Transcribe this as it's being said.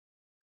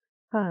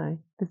Hi,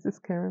 this is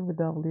Karen with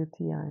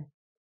WTI.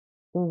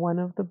 One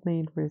of the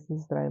main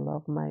reasons that I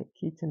love my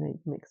KitchenAid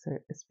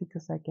mixer is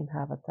because I can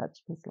have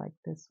attachments like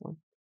this one.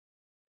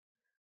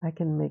 I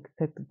can make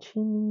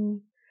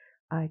fettuccine,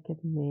 I can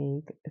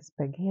make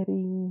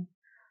spaghetti.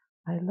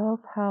 I love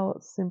how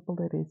simple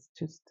it is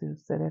just to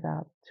set it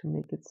up to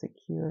make it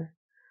secure,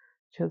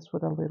 just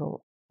with a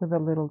little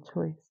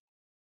twist.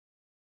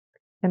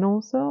 And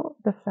also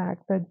the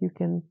fact that you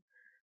can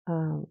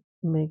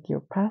make your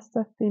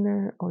pasta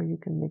thinner or you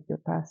can make your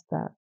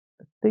pasta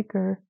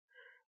thicker.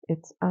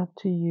 It's up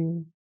to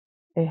you.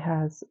 It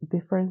has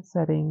different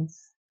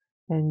settings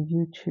and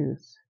you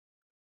choose.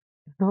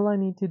 All I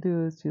need to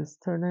do is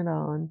just turn it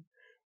on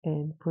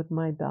and put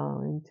my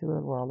dough into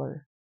a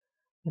roller.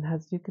 And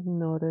as you can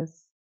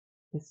notice,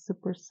 it's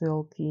super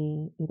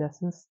silky. It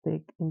doesn't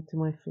stick into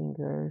my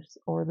fingers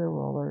or the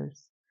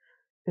rollers.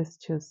 It's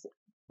just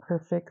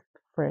perfect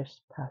fresh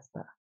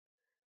pasta.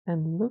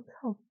 And look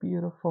how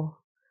beautiful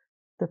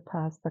the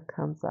pasta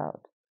comes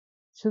out.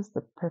 It's just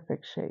the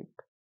perfect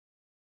shape.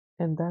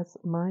 And that's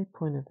my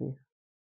point of view.